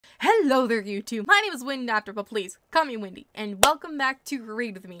Hello there, YouTube. My name is Wind After, but please call me Windy, and welcome back to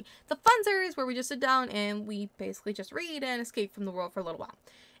Read With Me, the fun series where we just sit down and we basically just read and escape from the world for a little while.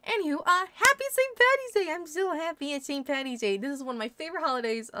 Anywho, happy St. Patty's Day! I'm so happy it's St. Patty's Day. This is one of my favorite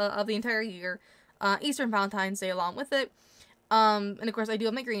holidays of the entire year. Easter and Valentine's Day along with it. And of course I do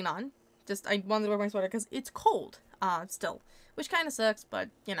have my green on. I wanted to wear my sweater because it's cold, still. Which kind of sucks, but,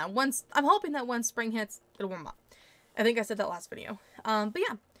 you know, I'm hoping that once spring hits, it'll warm up. I think I said that last video. But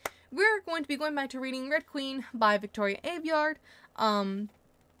yeah. We're going to be going back to reading Red Queen by Victoria Aveyard.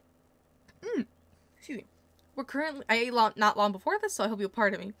 Excuse me. We're currently, I ate not long before this, so I hope you'll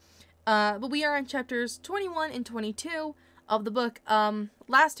pardon me. But we are in chapters 21 and 22 of the book.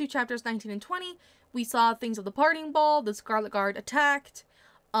 Last two chapters, 19 and 20, we saw things of the parting ball, the Scarlet Guard attacked,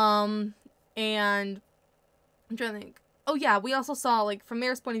 and I'm trying to think. Oh yeah, we also saw, like, from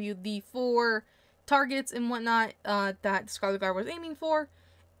Mare's point of view, the 4 targets and whatnot, that the Scarlet Guard was aiming for.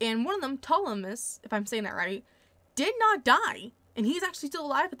 And one of them, Ptolemus, if I'm saying that right, did not die. And he's actually still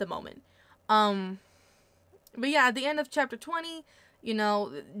alive at the moment. But yeah, at the end of chapter 20, you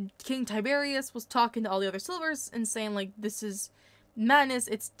know, King Tiberius was talking to all the other Silvers and saying, like, this is madness,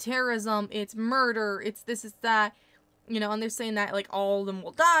 it's terrorism, it's murder, it's this, it's that. You know, and they're saying that, like, all of them will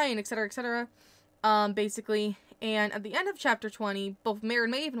die, and etc., etc. Basically. And at the end of chapter 20, both Mare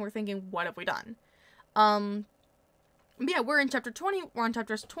and Maven were thinking, what have we done? But yeah, we're in chapter 20, we're on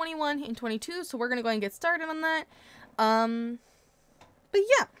chapters 21 and 22, so we're gonna go ahead and get started on that. But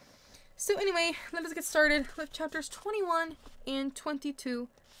yeah. So anyway, let us get started with chapters 21 and 22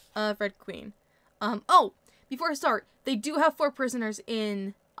 of Red Queen. Oh, before I start, they do have 4 prisoners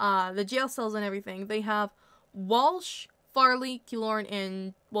in, the jail cells and everything. They have Walsh, Farley, Kilorn,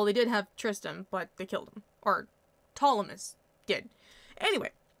 and, well, they did have Tristan, but they killed him. Or, Ptolemus did. Anyway,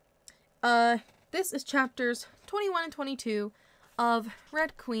 this is chapters 21 and 22 of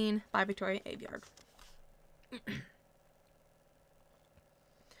Red Queen by Victoria Aveyard.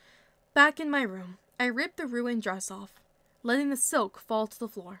 Back in my room, I ripped the ruined dress off, letting the silk fall to the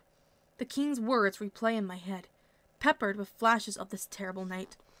floor. The king's words replay in my head, peppered with flashes of this terrible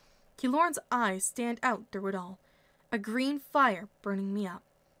night. Kilorn's eyes stand out through it all, a green fire burning me up.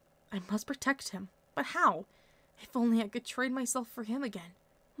 I must protect him, but how? If only I could trade myself for him again,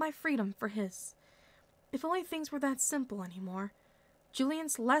 my freedom for his. If only things were that simple anymore.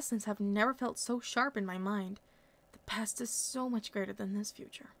 Julian's lessons have never felt so sharp in my mind. The past is so much greater than this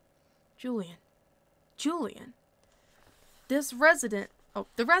future. Julian. The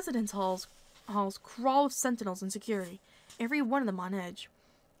residence halls crawl with sentinels and security, every one of them on edge.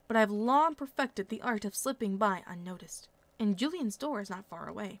 But I have long perfected the art of slipping by unnoticed, and Julian's door is not far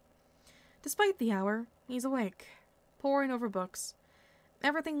away. Despite the hour, he's awake, poring over books.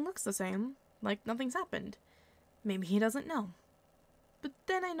 Everything looks the same, like nothing's happened. Maybe he doesn't know. But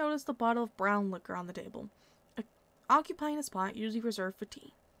then I noticed a bottle of brown liquor on the table, occupying a spot usually reserved for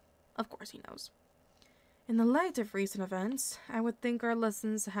tea. Of course he knows. In the light of recent events, I would think our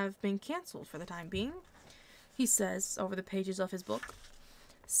lessons have been cancelled for the time being, he says over the pages of his book.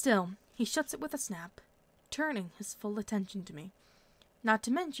 Still, he shuts it with a snap, turning his full attention to me. Not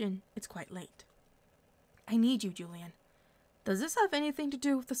to mention, it's quite late. I need you, Julian. Does this have anything to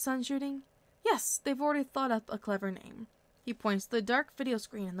do with the sun shooting? Yes, they've already thought up a clever name. He points to the dark video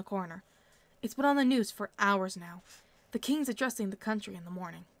screen in the corner. It's been on the news for hours now. The king's addressing the country in the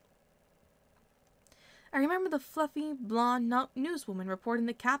morning. I remember the fluffy, blonde newswoman reporting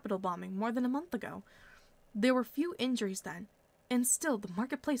the Capitol bombing more than a month ago. There were few injuries then, and still the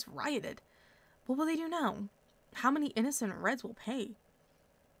marketplace rioted. What will they do now? How many innocent Reds will pay?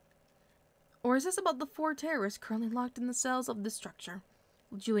 Or is this about the 4 terrorists currently locked in the cells of this structure?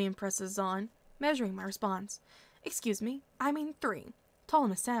 Julian presses on, measuring my response. Excuse me, I mean 3.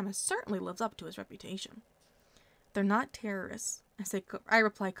 Ptolemus Samus certainly lives up to his reputation. They're not terrorists, I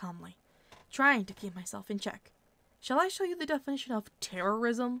reply calmly, trying to keep myself in check. Shall I show you the definition of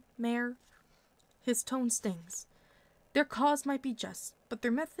terrorism, Mare? His tone stings. Their cause might be just, but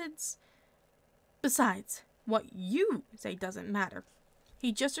their methods... Besides, what you say doesn't matter.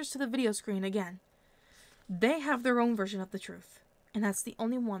 He gestures to the video screen again. They have their own version of the truth, and that's the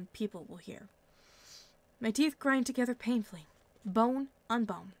only one people will hear. My teeth grind together painfully, bone on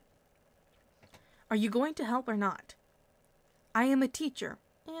bone. Are you going to help or not? I am a teacher,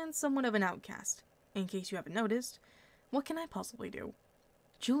 and somewhat of an outcast. In case you haven't noticed, what can I possibly do?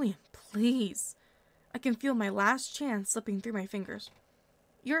 Julian, please. I can feel my last chance slipping through my fingers.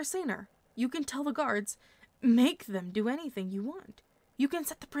 You're a saner. You can tell the guards, make them do anything you want. You can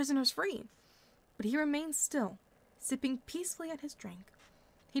set the prisoners free. But he remains still, sipping peacefully at his drink.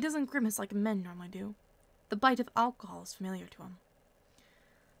 He doesn't grimace like men normally do. The bite of alcohol is familiar to him.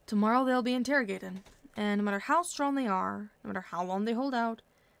 Tomorrow they'll be interrogated, and no matter how strong they are, no matter how long they hold out,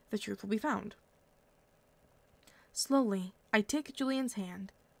 the truth will be found. Slowly, I take Julian's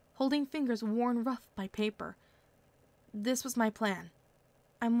hand, holding fingers worn rough by paper. This was my plan.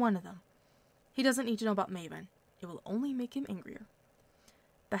 I'm one of them. He doesn't need to know about Maven. It will only make him angrier.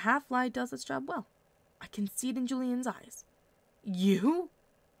 The half-lie does its job well. I can see it in Julian's eyes. You?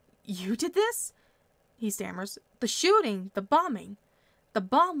 You did this? He stammers. The shooting, the bombing. The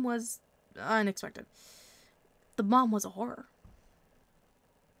bomb was unexpected. The bomb was a horror.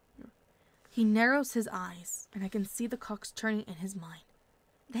 He narrows his eyes, and I can see the cocks turning in his mind.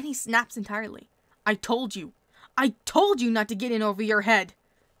 Then he snaps entirely. I told you not to get in over your head.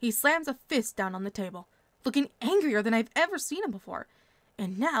 He slams a fist down on the table, looking angrier than I've ever seen him before.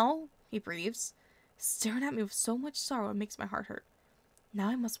 And now, he breathes, staring at me with so much sorrow it makes my heart hurt. Now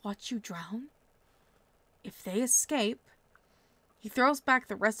I must watch you drown? If they escape... He throws back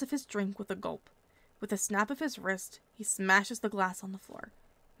the rest of his drink with a gulp. With a snap of his wrist, he smashes the glass on the floor,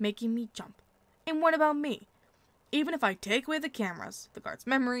 making me jump. And what about me? Even if I take away the cameras, the guards'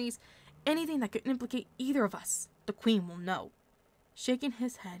 memories, anything that could implicate either of us, the Queen will know. Shaking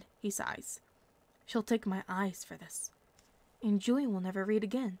his head, he sighs. She'll take my eyes for this. And Julian will never read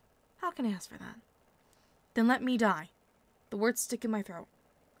again. How can I ask for that? Then let me die. The words stick in my throat.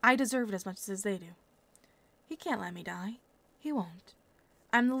 I deserve it as much as they do. He can't let me die. He won't.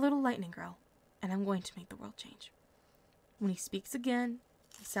 I'm the little lightning girl, and I'm going to make the world change. When he speaks again,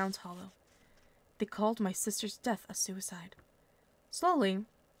 he sounds hollow. They called my sister's death a suicide. Slowly,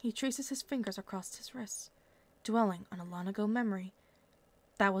 he traces his fingers across his wrists, dwelling on a long-ago memory.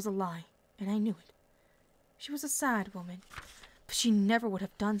 That was a lie, and I knew it. She was a sad woman, but she never would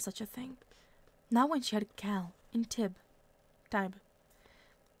have done such a thing. Not when she had Cal and Tib.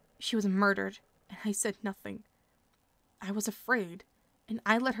 She was murdered, and I said nothing. I was afraid, and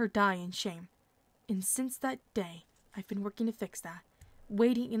I let her die in shame. And since that day, I've been working to fix that,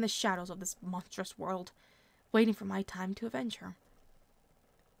 waiting in the shadows of this monstrous world, waiting for my time to avenge her.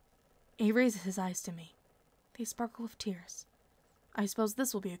 He raises his eyes to me. They sparkle with tears. I suppose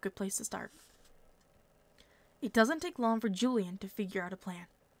this will be a good place to start. It doesn't take long for Julian to figure out a plan.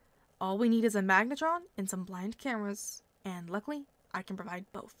 All we need is a magnetron and some blind cameras, and luckily, I can provide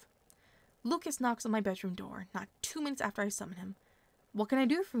both. Lucas knocks on my bedroom door, not 2 minutes after I summon him. What can I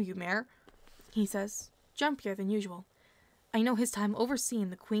do for you, Mare? He says, jumpier than usual. I know his time overseeing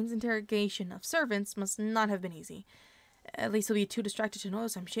the Queen's interrogation of servants must not have been easy. At least he'll be too distracted to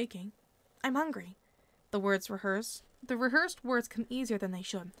notice I'm shaking. I'm hungry. The rehearsed words come easier than they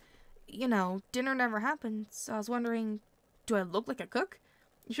should. You know, dinner never happened, so I was wondering, do I look like a cook?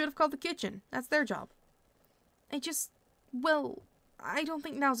 You should have called the kitchen. That's their job. I don't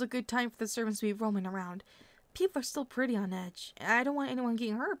think now's a good time for the servants to be roaming around. People are still pretty on edge. I don't want anyone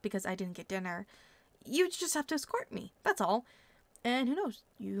getting hurt because I didn't get dinner. You just have to escort me, that's all. And who knows,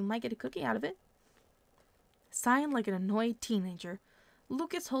 you might get a cookie out of it. Sighing like an annoyed teenager,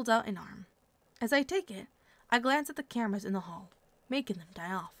 Lucas holds out an arm. As I take it, I glance at the cameras in the hall, making them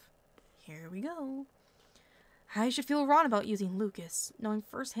die off. Here we go. I should feel wrong about using Lucas, knowing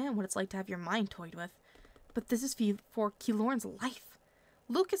firsthand what it's like to have your mind toyed with. But this is for Keylorn's life.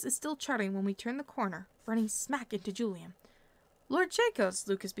 Lucas is still charting when we turn the corner, running smack into Julian. Lord Chacos,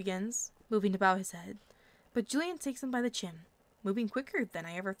 Lucas begins, moving to bow his head. But Julian takes him by the chin, moving quicker than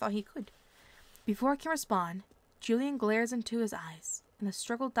I ever thought he could. Before I can respond, Julian glares into his eyes, and the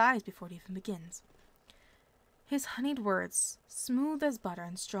struggle dies before it even begins. His honeyed words, smooth as butter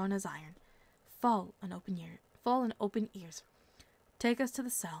and strong as iron, fall in open ears. Take us to the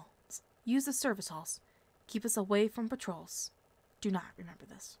cells. Use the service halls. Keep us away from patrols. Do not remember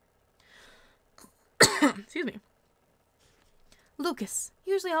this. Excuse me. Lucas,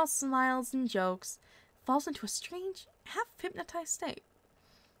 usually all smiles and jokes, falls into a strange, half-hypnotized state.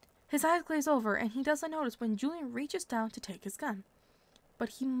 His eyes glaze over, and he doesn't notice when Julian reaches down to take his gun. But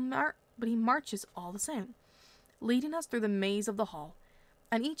he marches all the same, leading us through the maze of the hall.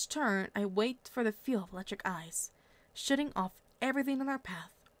 At each turn, I wait for the feel of electric eyes, shutting off everything in our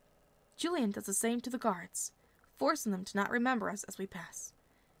path. Julian does the same to the guards, forcing them to not remember us as we pass.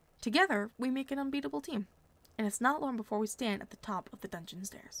 Together, we make an unbeatable team, and it's not long before we stand at the top of the dungeon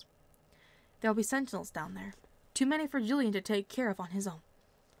stairs. There'll be sentinels down there, too many for Julian to take care of on his own.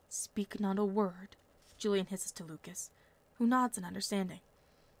 Speak not a word, Julian hisses to Lucas, who nods in understanding.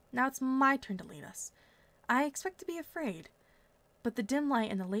 Now it's my turn to lead us. I expect to be afraid, but the dim light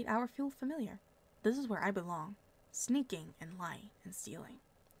and the late hour feel familiar. This is where I belong, sneaking and lying and stealing.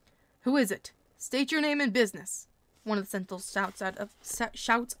 Who is it? State your name and business. One of the sentinels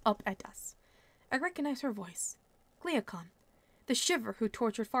shouts up at us. I recognize her voice. Gleacon. The shiver who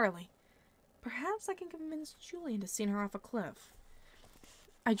tortured Farley. Perhaps I can convince Julian to send her off a cliff.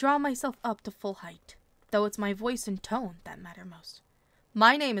 I draw myself up to full height, though it's my voice and tone that matter most.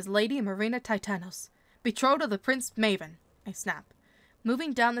 My name is Lady Marina Titanos, betrothed of the Prince Maven, I snap,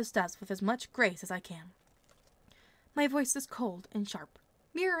 moving down the steps with as much grace as I can. My voice is cold and sharp,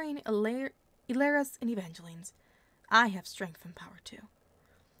 mirroring Ilara's and Evangeline's. I have strength and power too.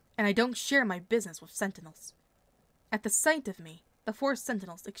 And I don't share my business with sentinels. At the sight of me, the 4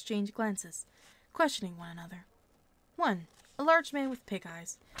 sentinels exchange glances, questioning one another. One, a large man with pig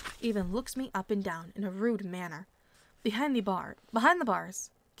eyes, even looks me up and down in a rude manner. Behind the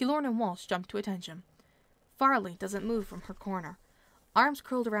bars, Gilorn and Walsh jump to attention. Farley doesn't move from her corner, arms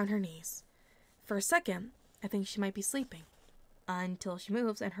curled around her knees. For a second, I think she might be sleeping, until she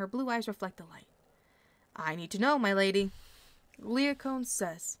moves and her blue eyes reflect the light. I need to know, my lady, Leocone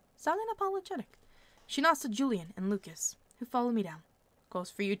says, sounding apologetic. She nods to Julian and Lucas, who follow me down. Goes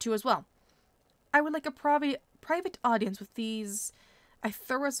for you two as well. I would like a private audience with these. I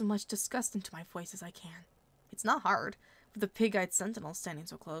throw as much disgust into my voice as I can. It's not hard, with the pig-eyed sentinels standing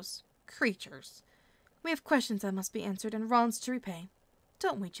so close. Creatures. We have questions that must be answered and wrongs to repay.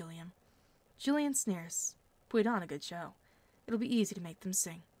 Don't we, Julian? Julian sneers. Put on a good show. It'll be easy to make them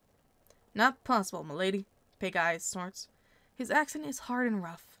sing. Not possible, m'lady, Pig Eyes snorts. His accent is hard and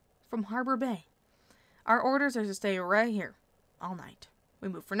rough, from Harbor Bay. Our orders are to stay right here, all night. We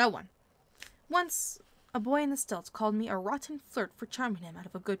move for no one. Once, a boy in the stilts called me a rotten flirt for charming him out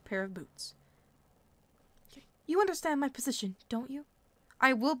of a good pair of boots. You understand my position, don't you?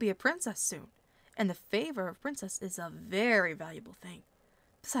 I will be a princess soon, and the favor of princess is a very valuable thing.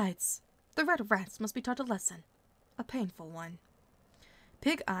 Besides, the red rats must be taught a lesson, a painful one.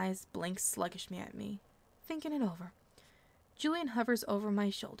 Pig Eyes blinks sluggishly at me, thinking it over. Julian hovers over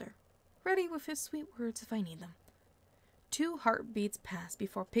my shoulder, ready with his sweet words if I need them. 2 heartbeats pass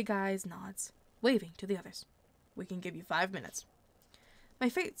before Pig Eyes nods, waving to the others. We can give you 5 minutes. My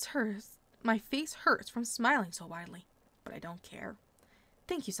face hurts from smiling so widely, but I don't care.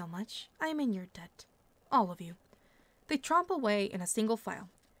 Thank you so much. I am in your debt. All of you. They tromp away in a single file,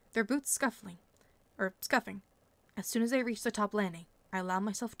 their boots scuffing. As soon as they reach the top landing, I allow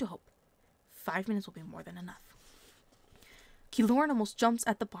myself to hope. 5 minutes will be more than enough. Gilorn almost jumps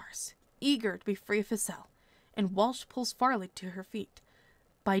at the bars, eager to be free of his cell, and Walsh pulls Farley to her feet.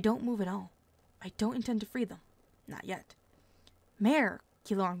 But I don't move at all. I don't intend to free them. Not yet. Mare,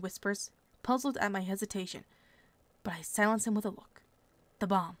 Gilorn whispers, puzzled at my hesitation, but I silence him with a look. The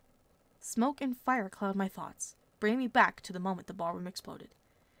bomb. Smoke and fire cloud my thoughts, bringing me back to the moment the ballroom exploded.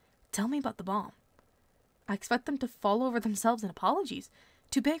 Tell me about the bomb. I expect them to fall over themselves in apologies,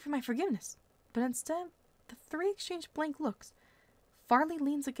 to beg for my forgiveness, but instead, the 3 exchange blank looks. Farley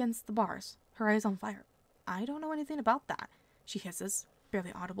leans against the bars, her eyes on fire. I don't know anything about that, she hisses,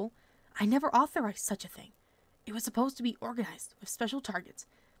 barely audible. I never authorized such a thing. It was supposed to be organized, with special targets.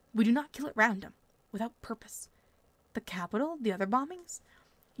 We do not kill at random, without purpose. The Capitol, the other bombings?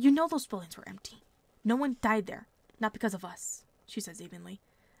 You know those buildings were empty. No one died there, not because of us, she says evenly.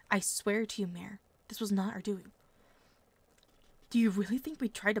 I swear to you, Mare, this was not our doing. Do you really think we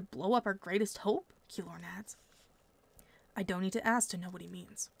tried to blow up our greatest hope? Gilorn adds. I don't need to ask to know what he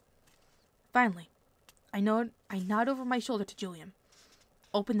means. Finally, I nod over my shoulder to Julian.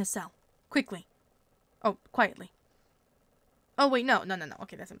 Open the cell. Quickly. Oh, quietly. Oh, wait, no.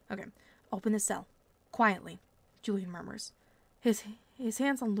 Okay, that's him. Okay. Open the cell. Quietly, Julian murmurs, his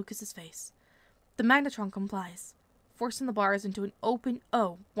hands on Lucas's face. The magnetron complies, forcing the bars into an open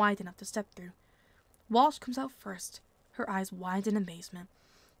O wide enough to step through. Walsh comes out first, her eyes wide in amazement.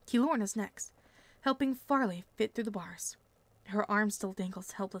 Gilorn is next, helping Farley fit through the bars. Her arm still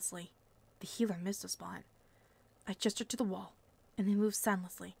dangles helplessly. The healer missed a spot. I gesture to the wall, and they move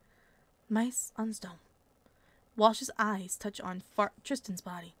soundlessly. Mice on stone. Walsh's eyes touch on Tristan's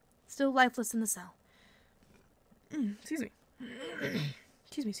body, still lifeless in the cell. Excuse me.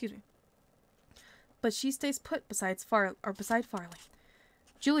 Excuse me. But she stays put beside Farley.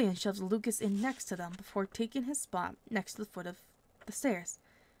 Julian shoves Lucas in next to them before taking his spot next to the foot of the stairs,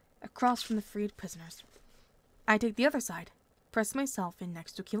 across from the freed prisoners. I take the other side, press myself in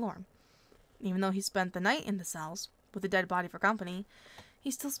next to Gilorn. Even though he spent the night in the cells, with a dead body for company, he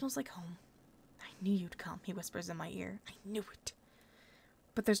still smells like home. I knew you'd come, he whispers in my ear. I knew it.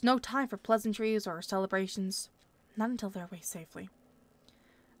 But there's no time for pleasantries or celebrations, not until they're away safely.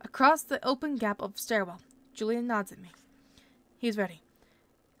 Across the open gap of stairwell, Julian nods at me. He's ready.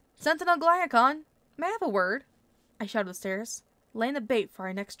 Sentinel Gliacon, may I have a word? I shout up the stairs, laying the bait for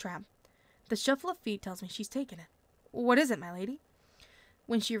our next trap. The shuffle of feet tells me she's taken it. What is it, my lady?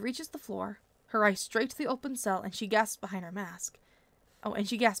 When she reaches the floor, her eyes straight to the open cell, and she gasps behind her mask. Oh, and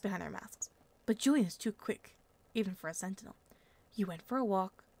she gasped behind their masks. But Julian is too quick, even for a sentinel. You went for a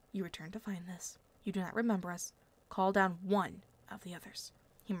walk. You returned to find this. You do not remember us. Call down one of the others,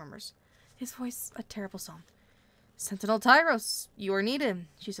 he murmurs, his voice a terrible song. Sentinel Tyros, you are needed,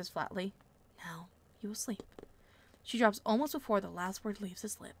 she says flatly. Now, you will sleep. She drops almost before the last word leaves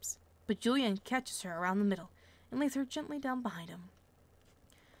his lips, but Julian catches her around the middle and lays her gently down behind him.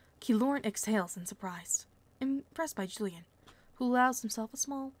 Keylorn exhales in surprise, impressed by Julian, who allows himself a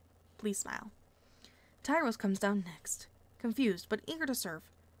small, pleased smile. Tyros comes down next, confused but eager to serve.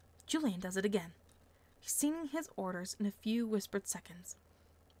 Julian does it again, singing his orders in a few whispered seconds.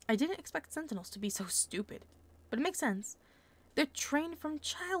 I didn't expect sentinels to be so stupid, but it makes sense. They're trained from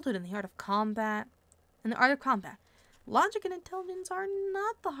childhood in the art of combat. Logic and intelligence are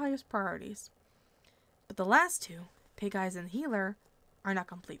not the highest priorities. But the last two, Pig Eyes and Healer, are not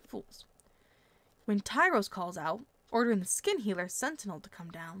complete fools. When Tyros calls out, ordering the skin healer sentinel to come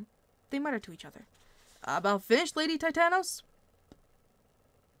down, they mutter to each other. About finished, Lady Titanos?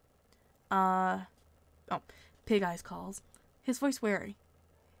 Pig Eyes calls, his voice wary.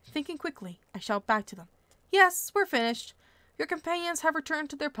 Thinking quickly, I shout back to them. Yes, we're finished. Your companions have returned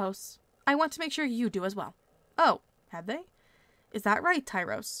to their posts. I want to make sure you do as well. Oh, have they? Is that right,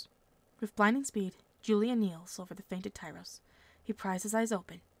 Tyros? With blinding speed, Julian kneels over the fainted Tyros. He pries his eyes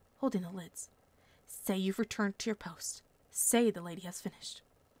open, holding the lids. Say you've returned to your post. Say the lady has finished.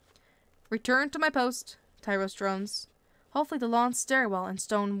 Return to my post, Tyros drones. Hopefully the long stairwell and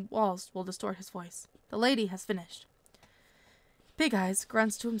stone walls will distort his voice. The lady has finished. Pig Eyes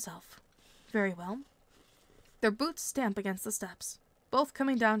grunts to himself. Very well. Their boots stamp against the steps, both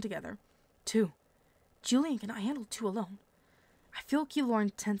coming down together. 2. Julian cannot handle 2 alone. I feel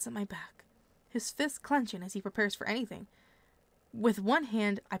Keylorn tense at my back, his fists clenching as he prepares for anything. With one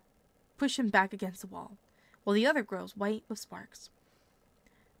hand, I push him back against the wall, while the other grows white with sparks.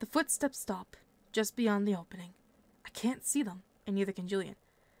 The footsteps stop, just beyond the opening. I can't see them, and neither can Julian,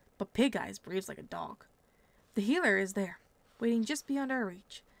 but Pig Eyes breathes like a dog. The healer is there, waiting just beyond our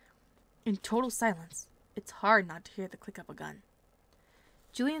reach. In total silence, it's hard not to hear the click of a gun.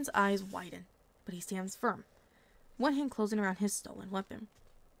 Julian's eyes widen, but he stands firm, one hand closing around his stolen weapon.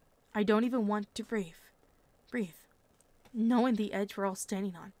 I don't even want to breathe, knowing the edge we're all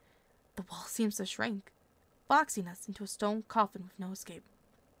standing on. The wall seems to shrink, boxing us into a stone coffin with no escape.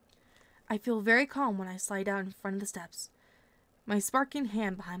 I feel very calm when I slide out in front of the steps, my sparking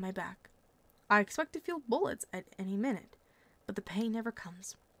hand behind my back. I expect to feel bullets at any minute, but the pain never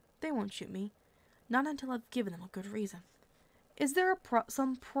comes. They won't shoot me, not until I've given them a good reason. Is there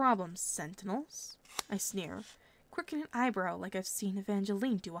some problem, sentinels? I sneer, quirking an eyebrow like I've seen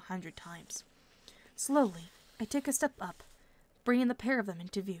Evangeline do 100 times. Slowly, I take a step up, bringing the pair of them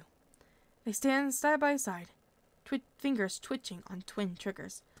into view. They stand side by side, fingers twitching on twin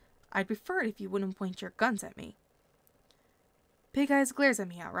triggers. I'd prefer it if you wouldn't point your guns at me. Pig Eyes glares at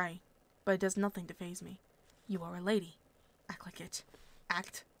me outright, but it does nothing to faze me. You are a lady. Act like it.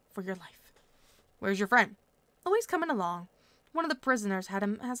 Act for your life. Where's your friend? Oh, he's coming along. One of the prisoners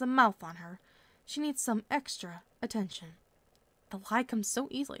has a mouth on her. She needs some extra attention. The lie comes so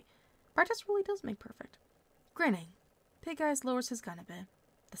easily. Practice really does make perfect. Grinning, Pig Eyes lowers his gun a bit.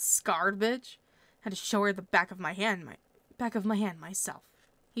 The scarred bitch? Had to show her the back of my hand myself.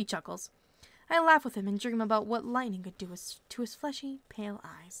 He chuckles. I laugh with him and dream about what lightning could do to his fleshy, pale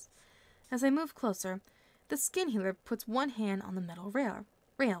eyes. As I move closer, the skin healer puts one hand on the metal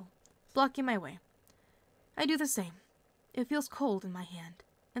rail, blocking my way. I do the same. It feels cold in my hand,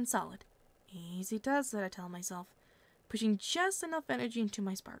 and solid. Easy does that, I tell myself, pushing just enough energy into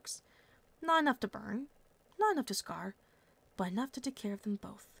my sparks. Not enough to burn, not enough to scar, but enough to take care of them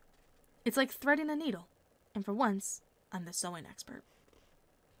both. It's like threading a needle, and for once, I'm the sewing expert.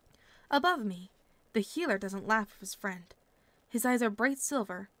 Above me, the healer doesn't laugh with his friend. His eyes are bright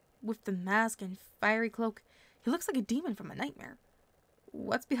silver. With the mask and fiery cloak, he looks like a demon from a nightmare.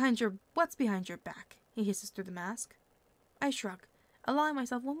 What's behind your back? He hisses through the mask. I shrug, allowing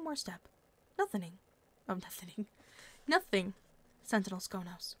myself one more step. Nothing. Oh, nothing. Nothing. Sentinel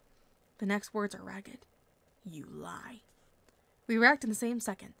Skonos. The next words are ragged. You lie. We react in the same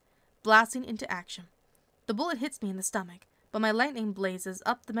second, blasting into action. The bullet hits me in the stomach, but my lightning blazes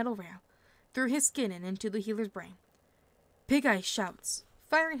up the metal rail, through his skin and into the healer's brain. Pig Eye shouts,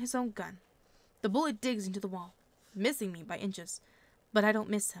 firing his own gun. The bullet digs into the wall, missing me by inches, but I don't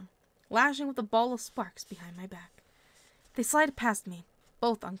miss him, lashing with a ball of sparks behind my back. They slide past me,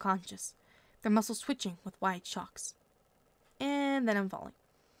 both unconscious, their muscles twitching with wide shocks. And then I'm falling.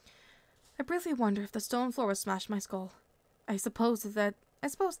 I briefly wonder if the stone floor will smash my skull. I suppose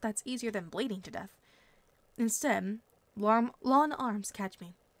that's easier than bleeding to death. Instead, Long arms catch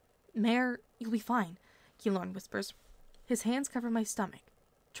me. Mare, you'll be fine, Keylorn whispers. His hands cover my stomach,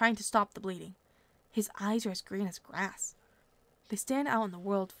 trying to stop the bleeding. His eyes are as green as grass. They stand out in the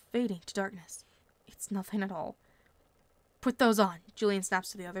world, fading to darkness. It's nothing at all. Put those on, Julian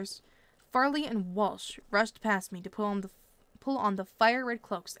snaps to the others. Farley and Walsh rushed past me to pull on the fire-red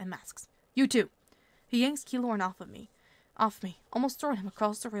cloaks and masks. You too. He yanks Keylorn off me, almost throwing him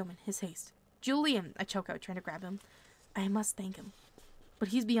across the room in his haste. Julian, I choke out, trying to grab him. I must thank him. But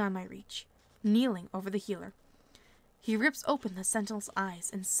he's beyond my reach, kneeling over the healer. He rips open the sentinel's eyes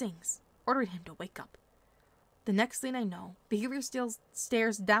and sings, ordering him to wake up. The next thing I know, the healer still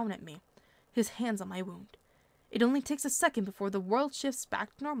stares down at me, his hands on my wound. It only takes a second before the world shifts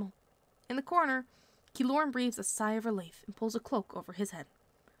back to normal. In the corner, Keylorn breathes a sigh of relief and pulls a cloak over his head.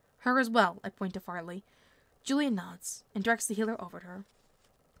 Her as well, I point to Farley. Julian nods and directs the healer over to her.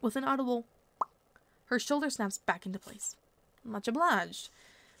 With an audible, her shoulder snaps back into place. Much obliged,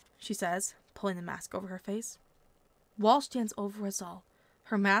 she says, pulling the mask over her face. Walsh stands over us all,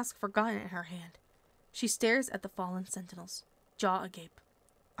 her mask forgotten in her hand. She stares at the fallen sentinels, jaw agape.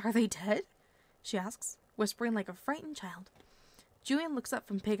 Are they dead? She asks, whispering like a frightened child. Julian looks up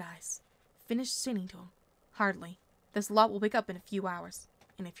from pig eyes, finished singing to him. Hardly. This lot will wake up in a few hours,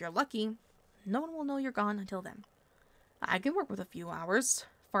 and if you're lucky, no one will know you're gone until then. I can work with a few hours,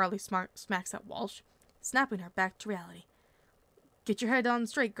 Farley smacks at Walsh, snapping her back to reality. Get your head on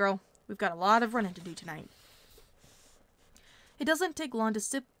straight, girl. We've got a lot of running to do tonight. It doesn't take long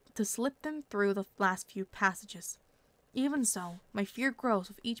to slip them through the last few passages. Even so, my fear grows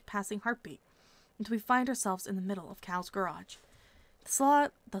with each passing heartbeat, until we find ourselves in the middle of Cal's garage. The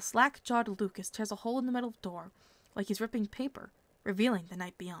slack-jawed Lucas tears a hole in the metal door, like he's ripping paper, revealing the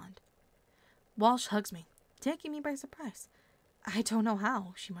night beyond. Walsh hugs me, taking me by surprise. I don't know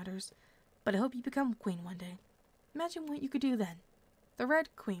how, she mutters, but I hope you become queen one day. Imagine what you could do then. The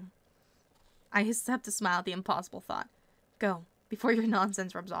Red Queen. I have to smile at the impossible thought. Go, before your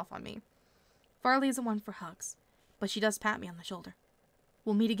nonsense rubs off on me. Farley isn't one for hugs, but she does pat me on the shoulder.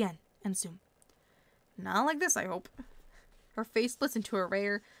 We'll meet again, and soon. Not like this, I hope. Her face splits into a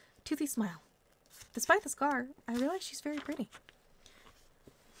rare, toothy smile. Despite the scar, I realize she's very pretty.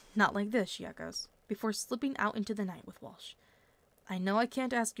 Not like this, she echoes, before slipping out into the night with Walsh. I know I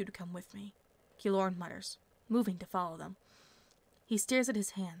can't ask you to come with me, Keylorn mutters, moving to follow them. He stares at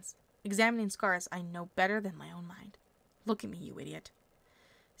his hands, examining scars I know better than my own mind. Look at me, you idiot.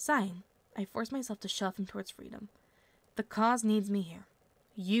 Sighing, I force myself to shove him towards freedom. The cause needs me here.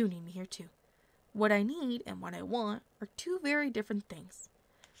 You need me here too. What I need and what I want are two very different things.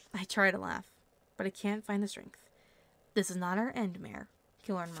 I try to laugh, but I can't find the strength. This is not our end, Mare,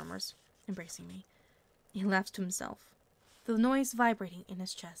 Keylorn murmurs, embracing me. He laughs to himself, the noise vibrating in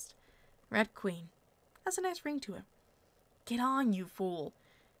his chest. Red Queen. That's a nice ring to it. Get on, you fool.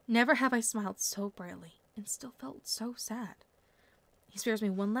 Never have I smiled so brightly and still felt so sad. He spares me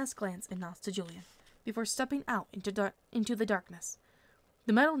one last glance and nods to Julian, before stepping out into the darkness.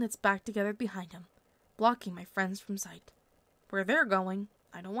 The metal knits back together behind him, blocking my friends from sight. Where they're going,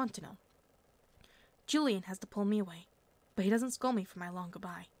 I don't want to know. Julian has to pull me away, but he doesn't scold me for my long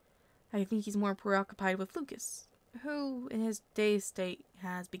goodbye. I think he's more preoccupied with Lucas, who, in his dazed state,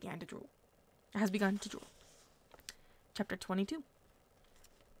 has begun to drool. Chapter 22.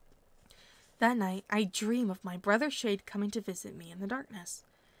 That night, I dream of my brother Shade coming to visit me in the darkness.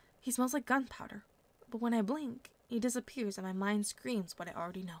 He smells like gunpowder, but when I blink, he disappears and my mind screams what I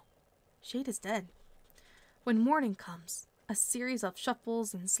already know. Shade is dead. When morning comes, a series of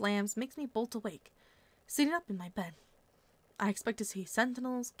shuffles and slams makes me bolt awake, sitting up in my bed. I expect to see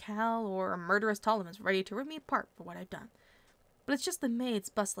sentinels, Cal, or a murderous Ptolemus ready to rip me apart for what I've done. But it's just the maids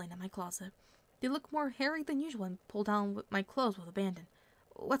bustling in my closet. They look more hairy than usual and pull down my clothes with abandon.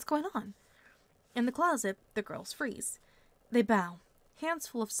 What's going on? In the closet, the girls freeze. They bow, hands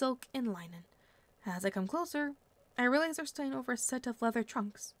full of silk and linen. As I come closer, I realize they're staying over a set of leather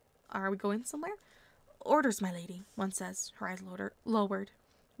trunks. Are we going somewhere? Orders, my lady, one says, her eyes lowered.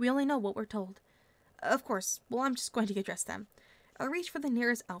 We only know what we're told. Of course, well, I'm just going to get dressed then. I'll reach for the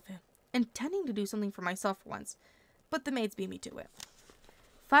nearest outfit, intending to do something for myself for once, but the maids beat me to it.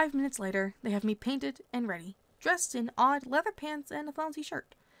 5 minutes later, they have me painted and ready, dressed in odd leather pants and a flouncy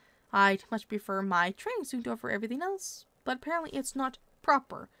shirt. I'd much prefer my training suit over everything else, but apparently it's not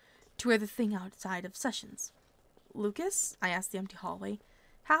proper to wear the thing outside of sessions. Lucas? I asked the empty hallway,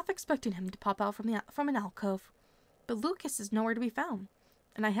 half expecting him to pop out from an alcove. But Lucas is nowhere to be found,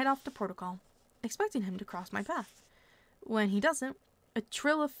 and I head off to protocol, expecting him to cross my path. When he doesn't, a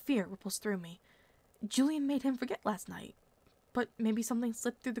trill of fear ripples through me. Julian made him forget last night, but maybe something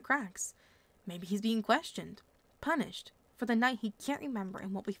slipped through the cracks. Maybe he's being questioned. punished for the night he can't remember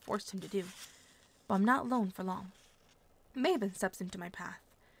and what we forced him to do. But I'm not alone for long. Maven steps into my path.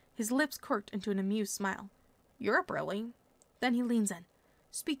 His lips quirked into an amused smile. You're up early. Then he leans in,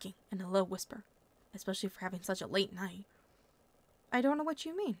 speaking in a low whisper, especially for having such a late night. I don't know what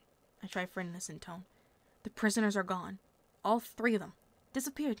you mean, I try for an innocent tone. The prisoners are gone. All 3 of them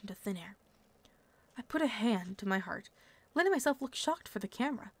disappeared into thin air. I put a hand to my heart, letting myself look shocked for the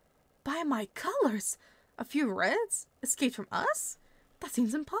camera. By my colors! A few reds? Escaped from us? That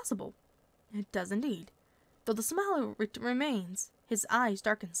seems impossible. It does indeed. Though the smile remains, his eyes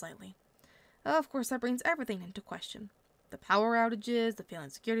darken slightly. Of course, that brings everything into question. The power outages, the failing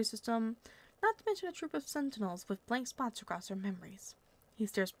security system, not to mention a troop of sentinels with blank spots across their memories. He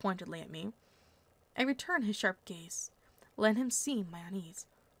stares pointedly at me. I return his sharp gaze, letting him see my unease.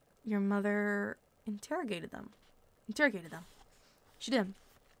 Your mother interrogated them. She did.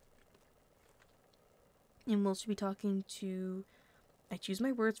 And will she be talking to... I choose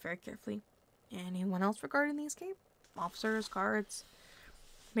my words very carefully. Anyone else regarding the escape? Officers, guards?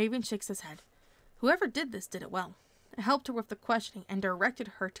 Maven shakes his head. Whoever did this did it well. It helped her with the questioning and directed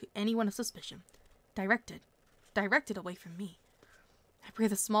her to anyone of suspicion. Directed away from me. I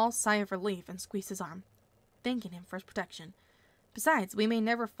breathe a small sigh of relief and squeeze his arm, thanking him for his protection. Besides, we may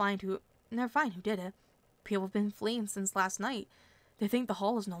never find who did it. People have been fleeing since last night. They think the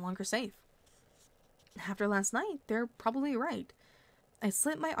hall is no longer safe. After last night, they're probably right. I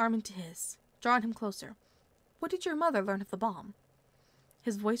slip my arm into his, drawing him closer. What did your mother learn of the bomb?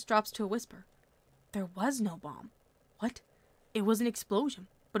 His voice drops to a whisper. There was no bomb. What? It was an explosion,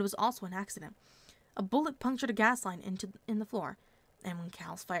 but it was also an accident. A bullet punctured a gas line in the floor, and when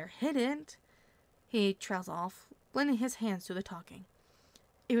Cal's fire hit it, he trails off, lending his hands to the talking.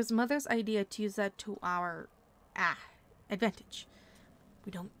 It was Mother's idea to use that to our advantage.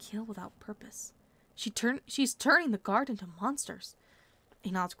 We don't kill without purpose. She's turning the guard into monsters.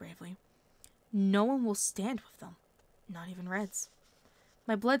 He nods gravely. No one will stand with them, not even Reds.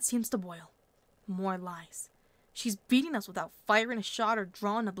 My blood seems to boil. More lies. She's beating us without firing a shot or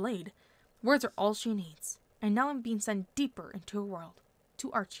drawing a blade. Words are all she needs. And now I'm being sent deeper into her world. To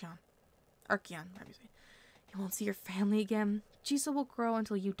Archeon. Obviously. You won't see your family again. Jisa will grow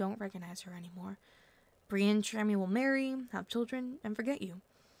until you don't recognize her anymore. Bree and Trami will marry, have children, and forget you.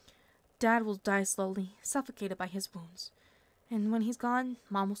 Dad will die slowly, suffocated by his wounds. And when he's gone,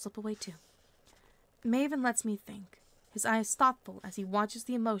 Mom will slip away too. Maven lets me think, his eyes thoughtful as he watches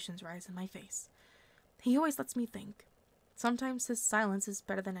the emotions rise in my face. He always lets me think. Sometimes his silence is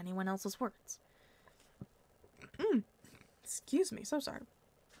better than anyone else's words. Excuse me, so sorry.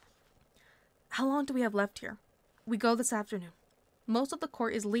 How long do we have left here? We go this afternoon. Most of the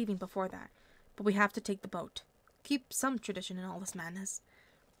court is leaving before that, but we have to take the boat. Keep some tradition in all this madness.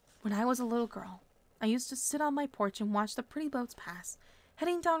 When I was a little girl, I used to sit on my porch and watch the pretty boats pass,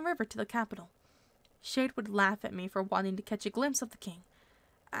 heading downriver to the capital. Shade would laugh at me for wanting to catch a glimpse of the king.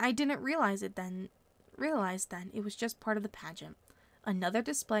 I didn't realize then it was just part of the pageant. Another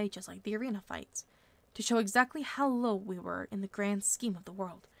display just like the arena fights, to show exactly how low we were in the grand scheme of the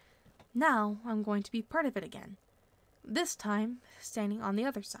world. Now I'm going to be part of it again. This time, standing on the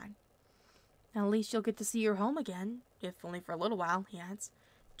other side. At least you'll get to see your home again, if only for a little while, he adds,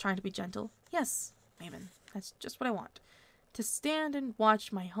 trying to be gentle. Yes, Maven, that's just what I want. To stand and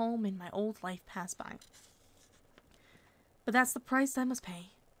watch my home and my old life pass by. But that's the price I must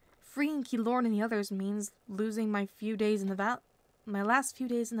pay. Freeing Keylord and the others means losing my last few days in the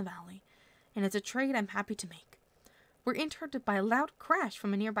valley, and it's a trade I'm happy to make. We're interrupted by a loud crash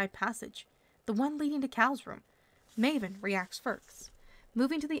from a nearby passage, the one leading to Cal's room. Maven reacts first,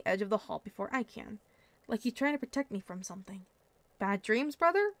 moving to the edge of the hall before I can, like he's trying to protect me from something. Bad dreams,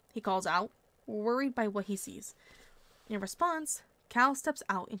 brother? He calls out, worried by what he sees. In response, Cal steps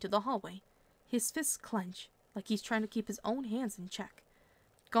out into the hallway, his fists clench, like he's trying to keep his own hands in check.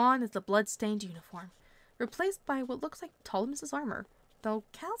 Gone is the blood-stained uniform, replaced by what looks like Ptolemus' armor, though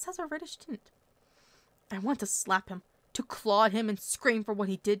Cal's has a reddish tint. I want to slap him, to claw at him and scream for what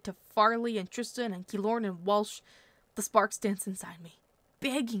he did to Farley and Tristan and Keylord and Walsh. The sparks dance inside me,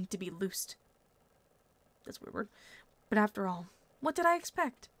 begging to be loosed. That's a weird word. But after all, what did I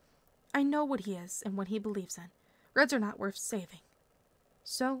expect? I know what he is and what he believes in. Reds are not worth saving.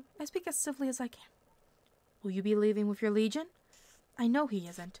 So, I speak as civilly as I can. Will you be leaving with your legion? I know he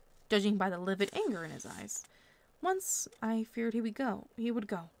isn't, judging by the livid anger in his eyes. Once, I feared he would go.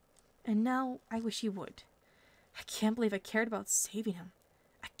 And now, I wish he would. I can't believe I cared about saving him.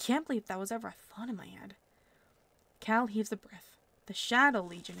 I can't believe that was ever a thought in my head. Cal heaves a breath. The Shadow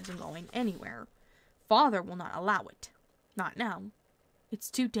Legion isn't going anywhere. Father will not allow it. Not now. It's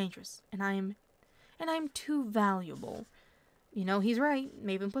too dangerous, and and I'm too valuable. You know, he's right.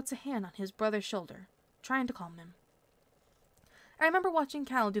 Maven puts a hand on his brother's shoulder, trying to calm him. I remember watching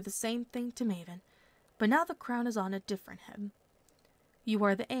Cal do the same thing to Maven, but now the crown is on a different head. You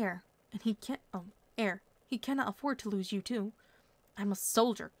are the heir, and he can't... Oh, heir. He cannot afford to lose you, too. I'm a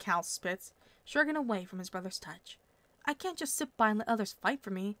soldier, Cal spits, shrugging away from his brother's touch. I can't just sit by and let others fight for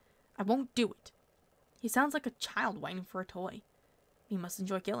me. I won't do it. He sounds like a child whining for a toy. He must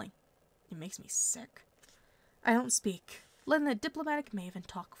enjoy killing. It makes me sick. I don't speak, letting the diplomatic Maven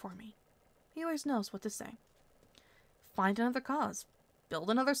talk for me. He always knows what to say. Find another cause. Build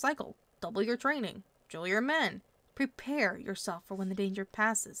another cycle. Double your training. Drill your men. Prepare yourself for when the danger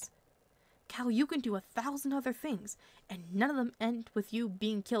passes. Cal, you can do 1,000 other things, and none of them end with you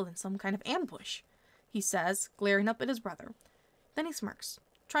being killed in some kind of ambush, he says, glaring up at his brother. Then he smirks,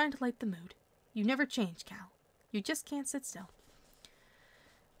 trying to light the mood. You never change, Cal. You just can't sit still.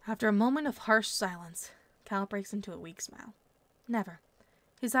 After a moment of harsh silence, Cal breaks into a weak smile. Never.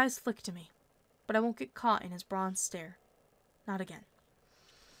 His eyes flick to me, but I won't get caught in his bronze stare. Not again.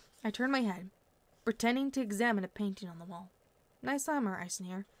 I turn my head, pretending to examine a painting on the wall. Nice armor, I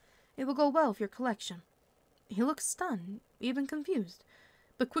sneer. It will go well with your collection. He looks stunned, even confused,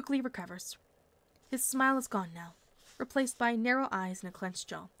 but quickly recovers. His smile is gone now, replaced by narrow eyes and a clenched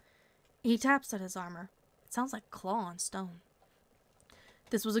jaw. He taps at his armor. It sounds like claw on stone.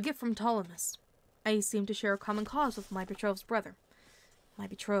 This was a gift from Ptolemus. I seem to share a common cause with my betrothed's brother. My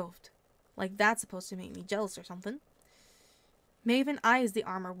betrothed. Like that's supposed to make me jealous or something. Maven eyes the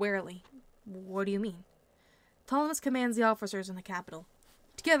armor warily. What do you mean? Ptolemus commands the officers in the capital.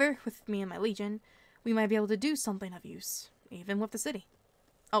 Together, with me and my legion, we might be able to do something of use, even with the city.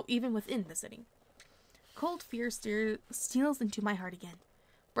 Oh, even within the city. Cold fear steals into my heart again,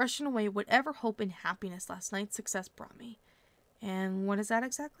 brushing away whatever hope and happiness last night's success brought me. And what is that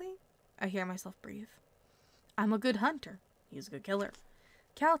exactly? I hear myself breathe. I'm a good hunter. He's a good killer.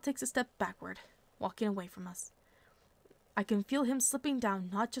 Cal takes a step backward, walking away from us. I can feel him slipping down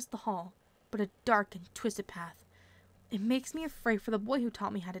not just the hall, but a dark and twisted path. It makes me afraid for the boy who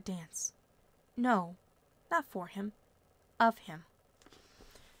taught me how to dance. No, not for him. Of him.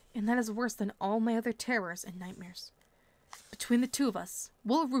 And that is worse than all my other terrors and nightmares. Between the two of us,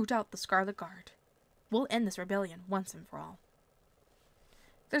 we'll root out the Scarlet Guard. We'll end this rebellion once and for all.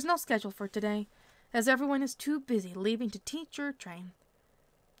 There's no schedule for today, as everyone is too busy leaving to teach or train.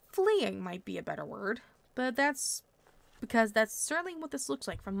 Fleeing might be a better word, but that's because that's certainly what this looks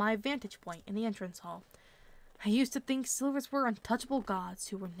like from my vantage point in the entrance hall. I used to think silvers were untouchable gods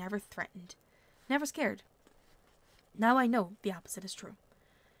who were never threatened, never scared. Now I know the opposite is true.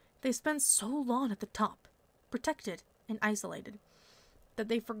 They spend so long at the top, protected and isolated, that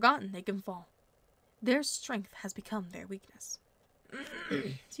they've forgotten they can fall. Their strength has become their weakness.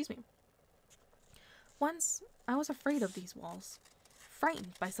 Excuse me. Once, I was afraid of these walls,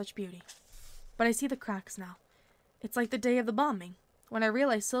 frightened by such beauty. But I see the cracks now. It's like the day of the bombing, when I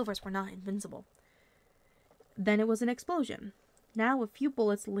realized silvers were not invincible. Then it was an explosion. Now a few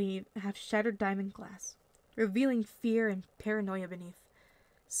bullets have shattered diamond glass, revealing fear and paranoia beneath.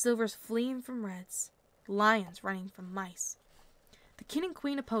 Silvers fleeing from reds, lions running from mice. The king and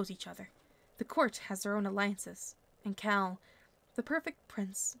queen oppose each other. The court has their own alliances, and Cal, the perfect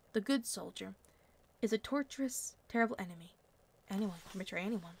prince, the good soldier, is a torturous, terrible enemy. Anyone can betray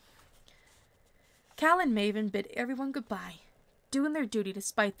anyone. Cal and Maven bid everyone goodbye, doing their duty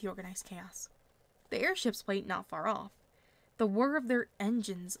despite the organized chaos. The airships wait not far off, the whir of their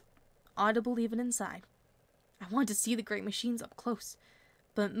engines audible even inside. I want to see the great machines up close,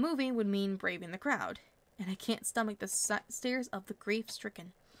 but moving would mean braving the crowd, and I can't stomach the stares of the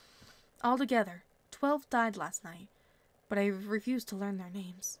grief-stricken. Altogether, 12 died last night, but I refuse to learn their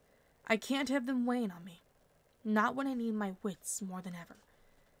names. I can't have them weighing on me. Not when I need my wits more than ever.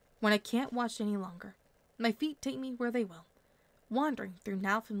 When I can't watch any longer, my feet take me where they will, wandering through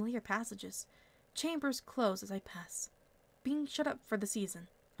now familiar passages. Chambers close as I pass, being shut up for the season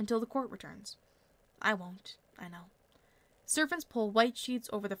until the court returns. I won't, I know. Servants pull white sheets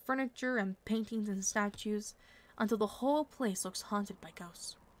over the furniture and paintings and statues until the whole place looks haunted by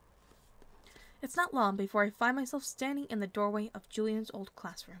ghosts. It's not long before I find myself standing in the doorway of Julian's old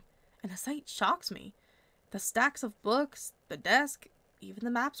classroom, and the sight shocks me. The stacks of books, the desk, even the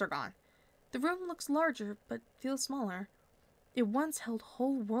maps are gone. The room looks larger, but feels smaller. It once held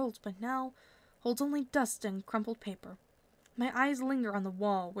whole worlds, but now holds only dust and crumpled paper. My eyes linger on the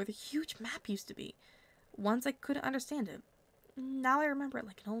wall where the huge map used to be. Once I couldn't understand it. Now I remember it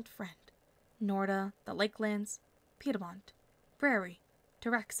like an old friend. Norda, the Lakelands, Piedmont, Prairie,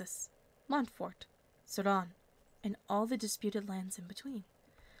 Taraxis, Montfort, Sudan, and all the disputed lands in between.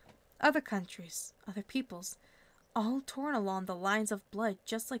 Other countries, other peoples, all torn along the lines of blood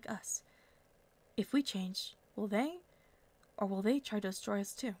just like us. If we change, will they? Or will they try to destroy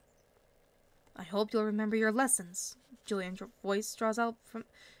us too? I hope you'll remember your lessons. Julian's voice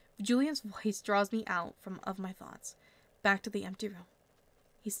draws me out of my thoughts, back to the empty room.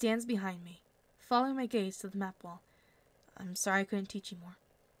 He stands behind me, following my gaze to the map wall. I'm sorry I couldn't teach you more.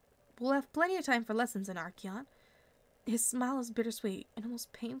 We'll have plenty of time for lessons in Archeon. His smile is bittersweet and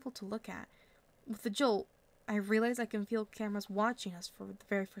almost painful to look at. With a jolt, I realize I can feel cameras watching us for the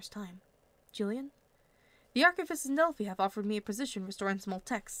very first time. Julian? The archivists in Delphi have offered me a position restoring small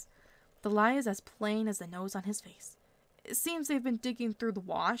texts. The lie is as plain as the nose on his face. It seems they've been digging through the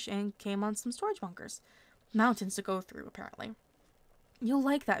wash and came on some storage bunkers. Mountains to go through, apparently. You'll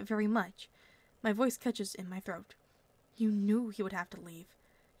like that very much. My voice catches in my throat. You knew he would have to leave.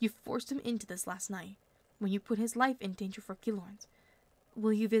 You forced him into this last night, when you put his life in danger for Keylorn's.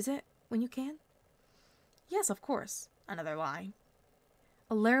 Will you visit when you can? Yes, of course. Another lie.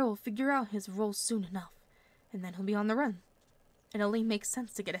 Alara will figure out his role soon enough, and then he'll be on the run. It only makes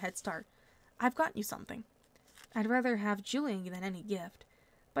sense to get a head start. I've gotten you something. I'd rather have Julian than any gift,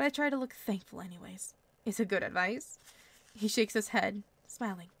 but I try to look thankful anyways. Is it good advice? He shakes his head,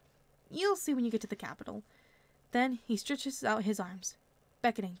 smiling. You'll see when you get to the capital. Then he stretches out his arms,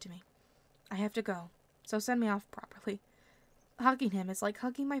 beckoning to me. I have to go, so send me off properly. Hugging him is like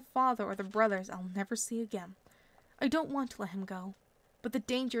hugging my father or the brothers I'll never see again. I don't want to let him go, but the